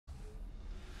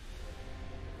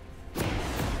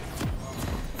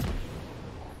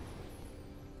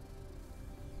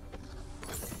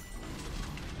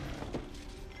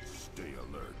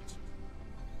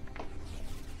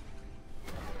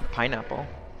pineapple.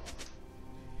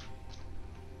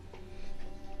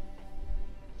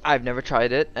 I've never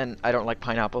tried it, and I don't like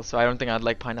pineapple, so I don't think I'd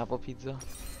like pineapple pizza.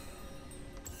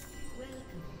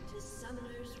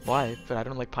 Why? But I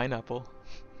don't like pineapple.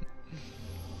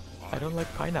 I don't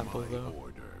like pineapple though.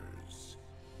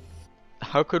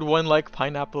 How could one like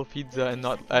pineapple pizza and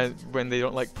not when they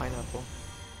don't like pineapple?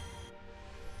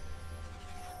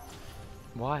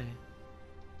 Why?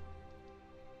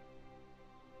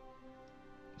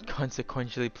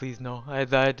 Consequentially, please no. I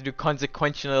had to do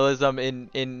consequentialism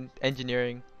in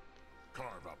engineering.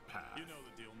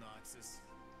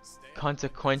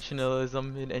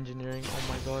 Consequentialism in engineering. Oh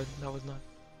my god, that was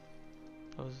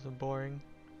so boring.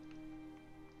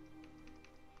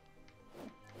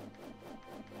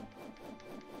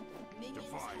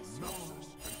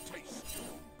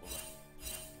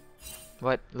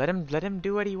 What? Let him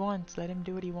do what he wants. Let him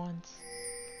do what he wants.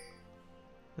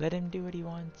 Let him do what he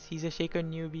wants. He's a Shaco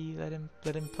newbie.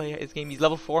 Let him play his game. He's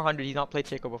level 400. He's not played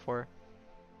Shaco before.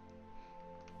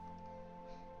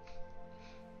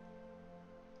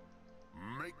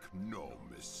 Make no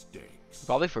mistakes.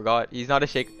 Probably forgot. He's not a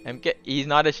Shaco. He's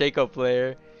not a Shaco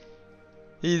player.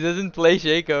 He doesn't play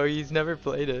Shaco. He's never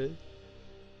played it.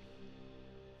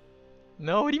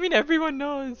 No, what do you mean everyone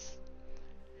knows?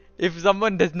 If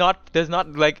someone does not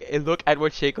like look at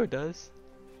what Shaco does.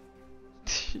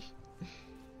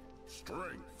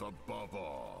 Strength above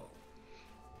all.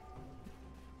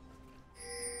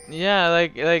 Yeah,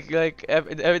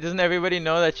 doesn't everybody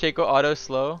know that Shaco auto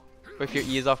slow if your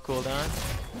E is off cooldown?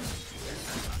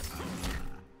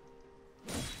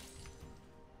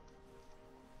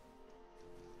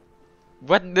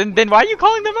 What? Then why are you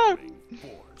calling them out?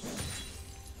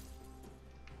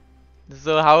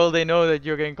 So how will they know that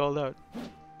you're getting called out?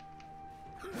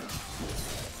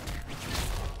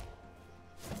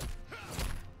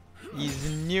 He's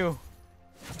new.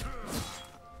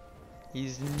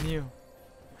 He's new.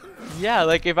 Yeah,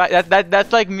 like if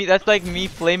that's like me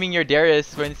flaming your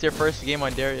Darius when it's your first game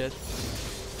on Darius.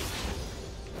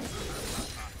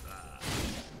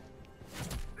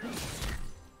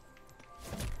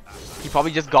 He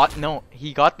probably just got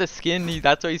he got the skin.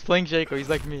 That's why he's playing Shaco. He's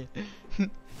like me.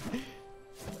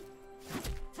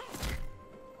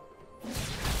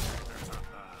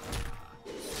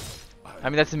 I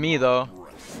mean that's me though.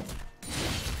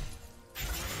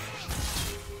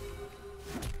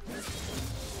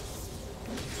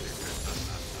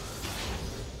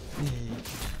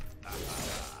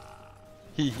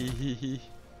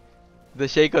 The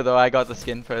Shaco though, I got the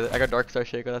skin for it. I got Darkstar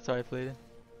Shaco, that's why I played it.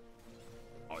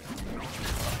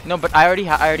 No, but I already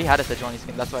had a Sejuani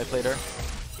skin, that's why I played her.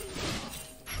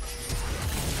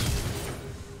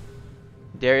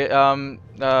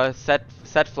 Darius,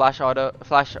 Sett flash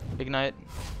ignite.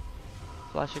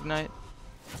 Flash ignite.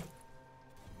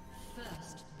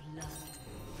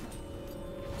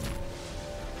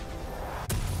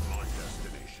 My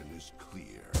destination is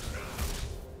clear.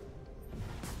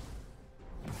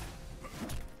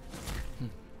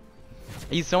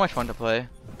 He's so much fun to play.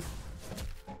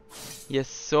 He's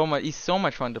so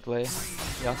much fun to play.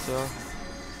 Yasuo.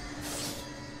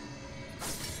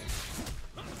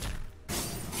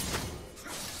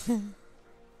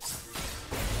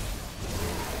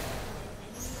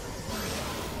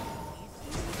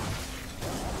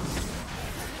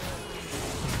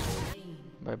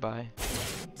 Bye bye.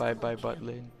 Bye bye bot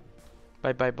lane.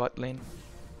 Bye bye bot lane.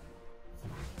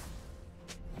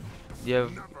 You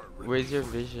have. Where's your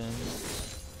vision?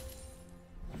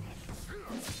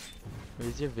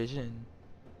 Where's your vision?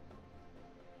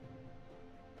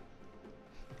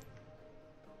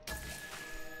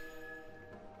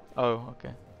 Oh,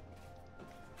 okay.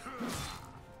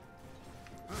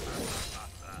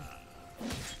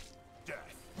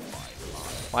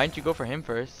 Why didn't you go for him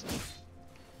first?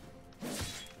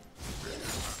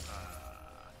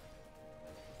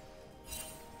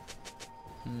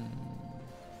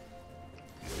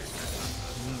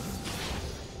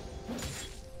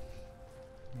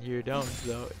 You're down,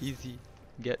 so easy.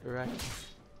 Get wrecked.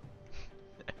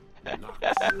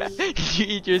 Did you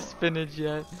eat your spinach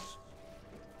yet?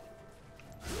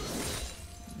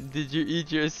 Did you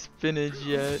eat your spinach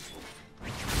yet?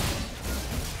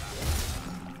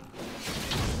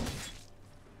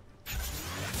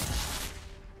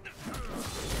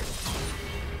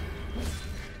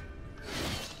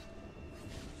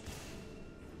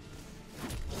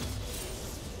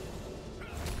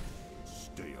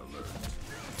 Stay alert.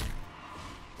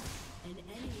 An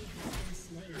enemy has been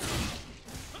slain.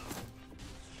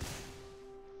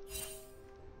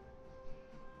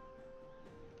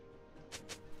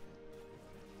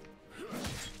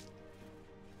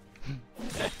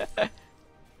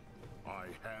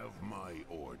 Have my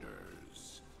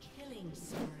orders. Killing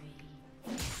spree.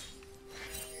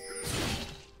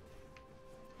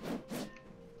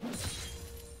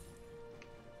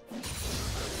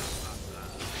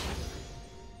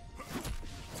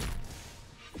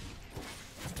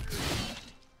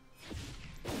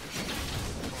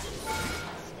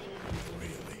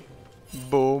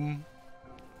 Boom.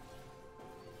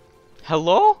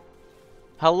 Hello?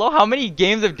 Hello? How many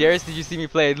games of Darius did you see me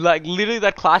play? Like, literally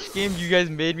that Clash game, you guys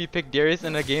made me pick Darius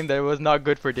in a game that was not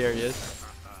good for Darius.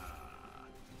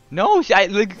 No, I,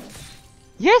 like...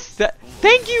 Yes! That,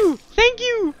 thank you! Thank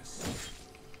you!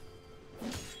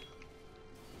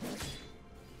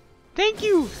 Thank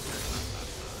you!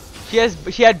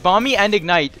 She had Bomby and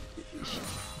Ignite.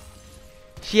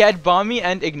 She had Bomby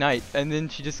and Ignite, and then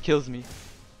she just kills me.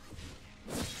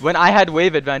 When I had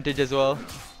wave advantage as well.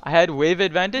 I had wave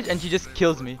advantage and she just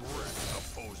kills me.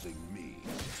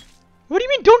 What do you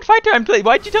mean don't fight her? I'm playing.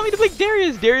 Why'd you tell me to play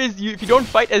Darius? Darius, if you don't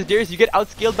fight as Darius, you get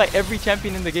outscaled by every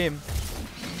champion in the game.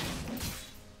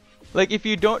 Like if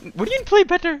you don't, what do you mean play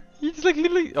better? You just like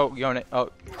literally. Oh, you're on it. Oh.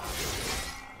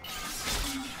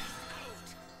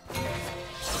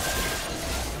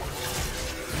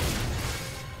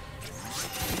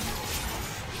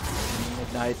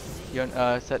 Ignite. You're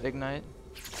on, Sett ignite.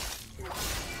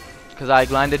 Because I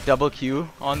landed double Q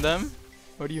on them.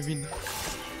 What do you mean?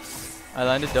 I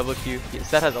landed double Q. Yeah,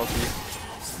 Sett has ulti.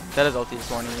 Sett has ulti, is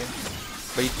warning you.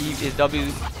 But his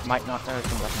W might not come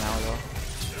back now though.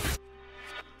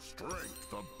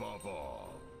 Strength above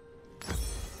all.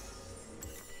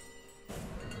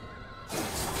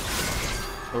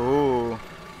 Ooh.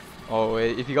 Oh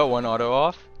wait, if you got one auto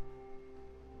off.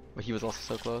 But he was also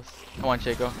so close. Come on,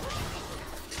 Shaco.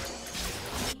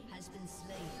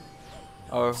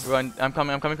 Oh, run! I'm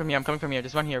coming from here. I'm coming from here.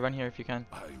 Just run here if you can.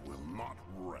 I will not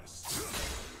rest.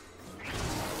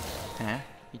 Eh?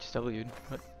 He just W'd.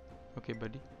 What? Okay,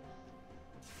 buddy.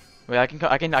 Wait, I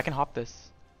can hop this.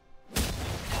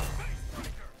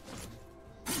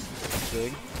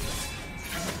 Big.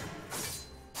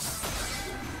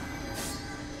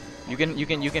 You can do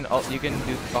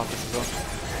off this as well.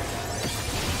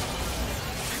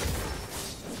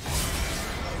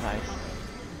 Nice.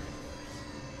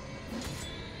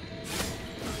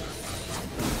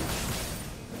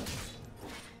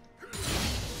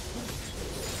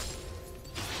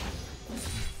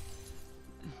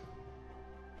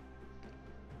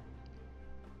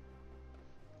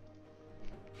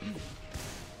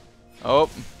 Oh.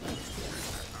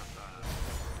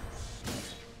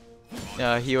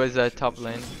 Yeah, he was top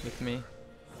lane with me.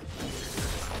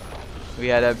 We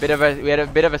had a bit of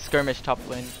a skirmish top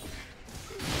lane.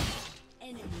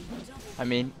 I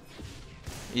mean,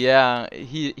 yeah,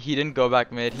 he didn't go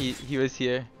back mid. He was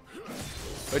here.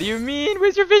 What do you mean?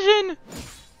 Where's your vision?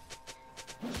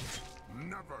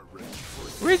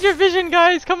 Where's your vision,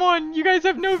 guys? Come on, you guys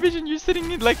have no vision. You're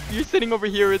sitting over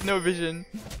here with no vision.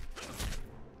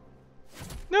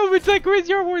 No, it's like, where's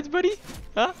your wards, buddy?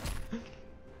 Huh?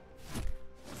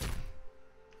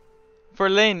 For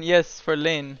lane, yes, for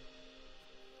lane.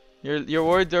 Your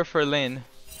wards are for lane.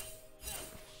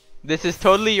 This is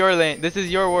totally your lane. This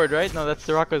is your ward, right? No, that's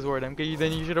Soraka's ward.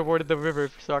 Then you should have warded the river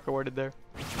if Soraka warded there.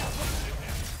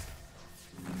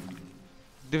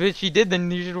 If she did,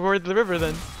 then you should have warded the river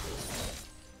then.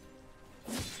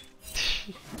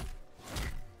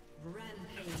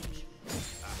 Rampage.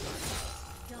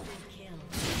 Double kill.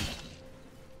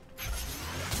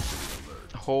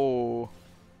 Oh.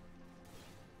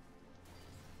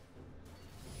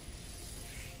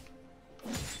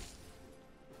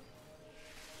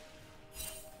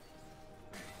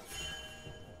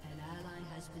 An ally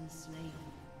has been slain.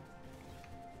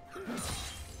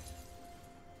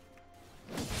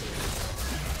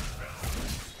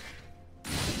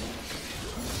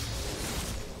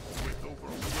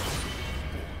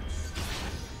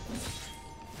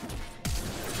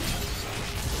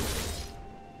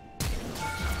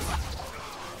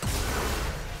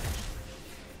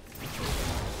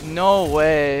 No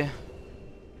way.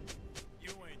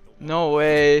 No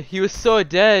way. He was so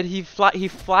dead. He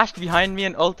flashed behind me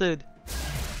and ulted.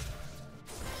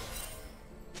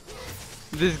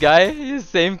 This guy, he's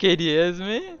same KDA as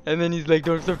me, and then he's like,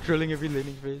 "Don't stop trolling every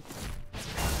laning phase."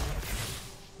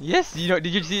 Yes, you know.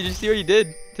 Did you see what he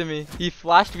did to me? He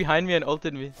flashed behind me and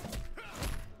ulted me.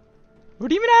 What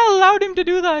do you mean I allowed him to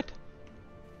do that?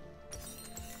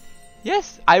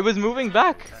 Yes, I was moving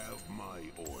back. Have my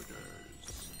orders.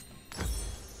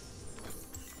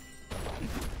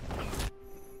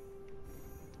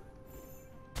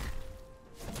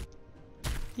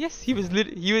 Yes, he was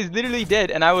literally dead,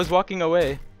 and I was walking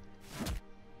away.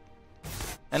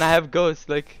 And I have ghost,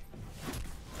 like.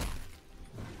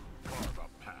 Carve a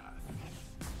path.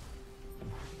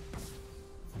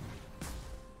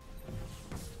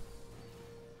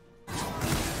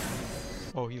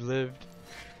 Oh, he lived.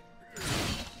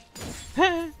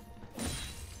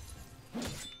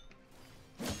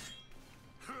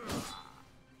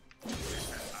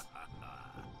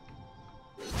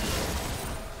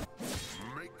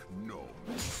 Make no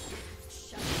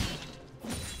mistakes.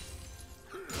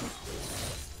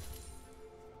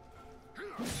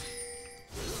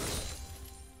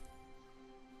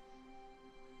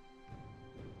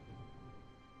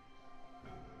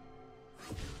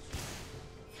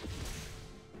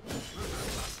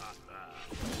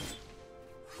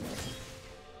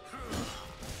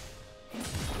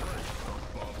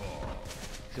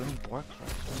 He's doing work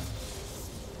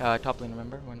first. Top lane,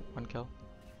 remember? One kill.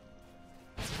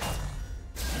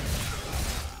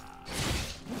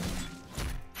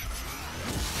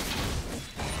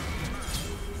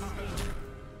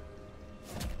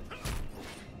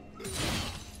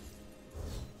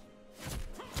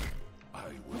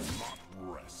 I will not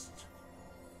rest.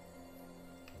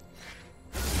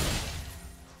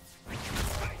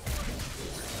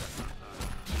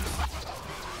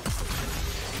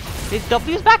 His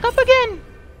W's back up again!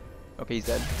 Okay, he's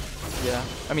dead. Yeah.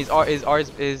 I mean, his R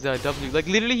is W. Like,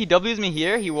 literally, he W's me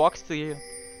here, he walks to here.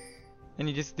 And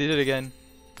he just did it again.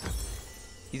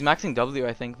 He's maxing W,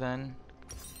 I think, then.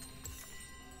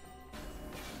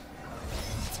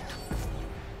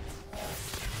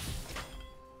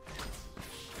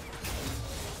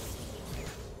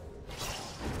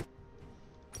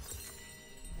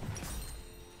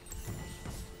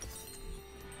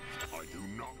 I do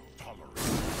not tolerate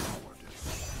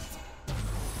cowardice.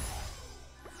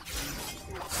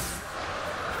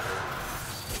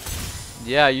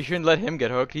 Yeah, you shouldn't let him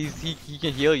get hooked. He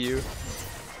can heal you.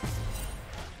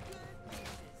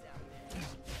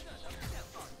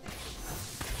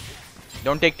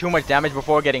 Don't take too much damage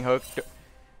before getting hooked.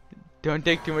 Don't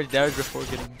take too much damage before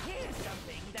getting.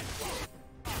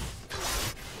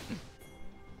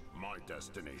 My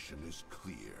destination is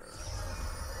clear.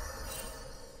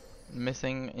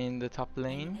 Missing in the top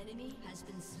lane. Enemy has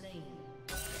been slain.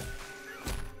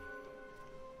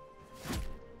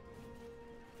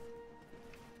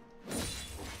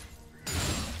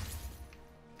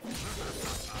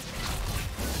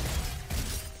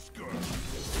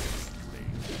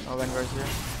 Oh, Vanguard's here.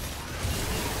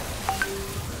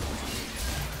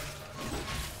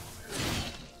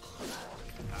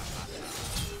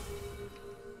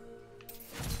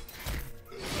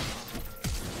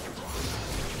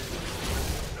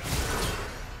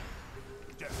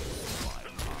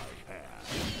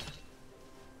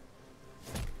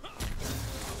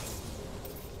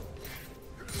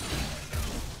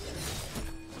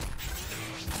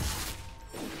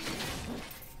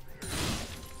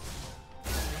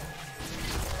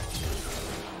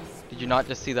 Did you not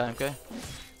just see that, okay?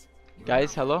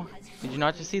 Guys, hello? Did you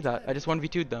not just see that? I just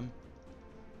 1v2'd them.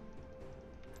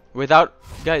 Without,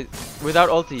 guys, without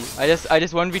ulti. I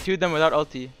just 1v2'd them without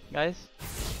ulti. Guys?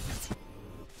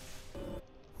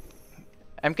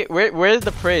 MK, where's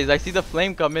the praise? I see the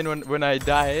flame come in when I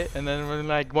die, and then when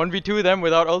like 1v2 them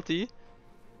without ulti.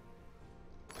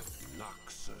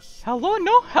 Noxus. Hello,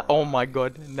 no? Oh my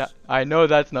god. No, I know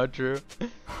that's not true.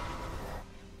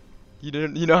 You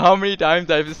know how many times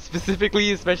I've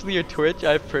specifically, especially your Twitch,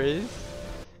 I've praised?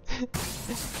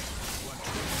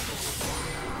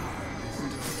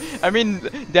 I mean,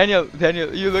 Daniel,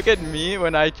 you look at me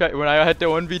when I had to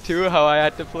 1v2 how I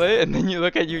had to play, and then you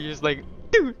look at you just like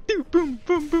do boom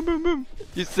boom boom boom boom.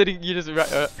 You're sitting, you just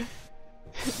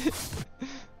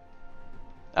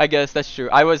I guess that's true.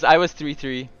 I was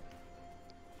 3-3.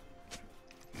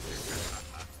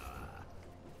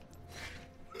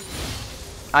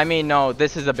 I mean, no,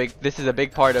 this is a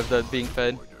big part of the being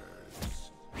fed.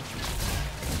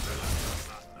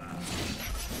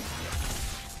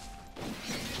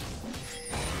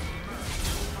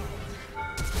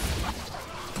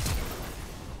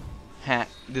 Ha,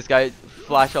 this guy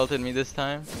flash ulted me this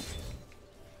time.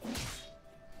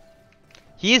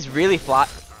 He is really flat.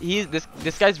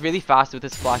 This guy's really fast with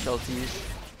his flash ultis.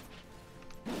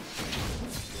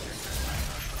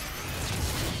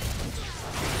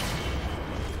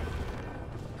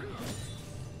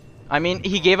 I mean,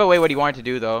 he gave away what he wanted to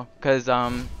do though, cause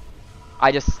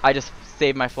I just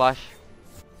saved my flash.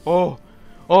 Oh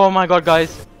my god,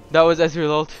 guys, that was Ezreal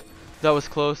ult. That was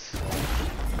close.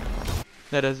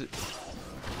 That is.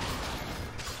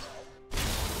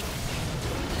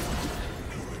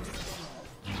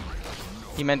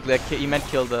 He meant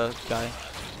kill the guy.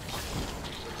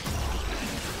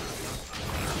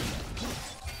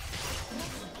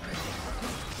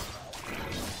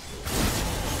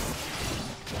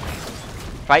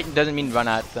 fight doesn't mean run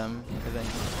at them. I think.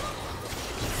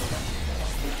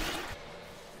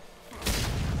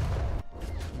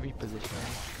 Reposition.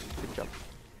 Good job.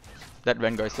 That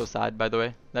Rengar is so sad, by the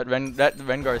way. That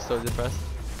Rengar is so depressed.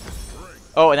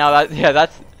 Oh, now that yeah,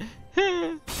 that's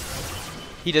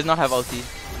he does not have ulti.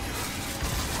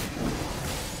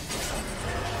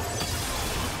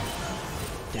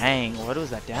 Dang, what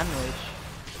was that damage?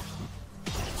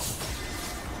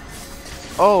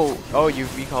 Oh, you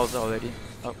recalled already.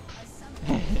 Oh,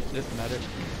 doesn't matter.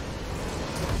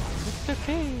 It's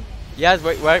okay. Yes,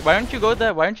 why don't you go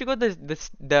the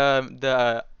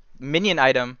minion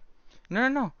item?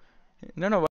 No.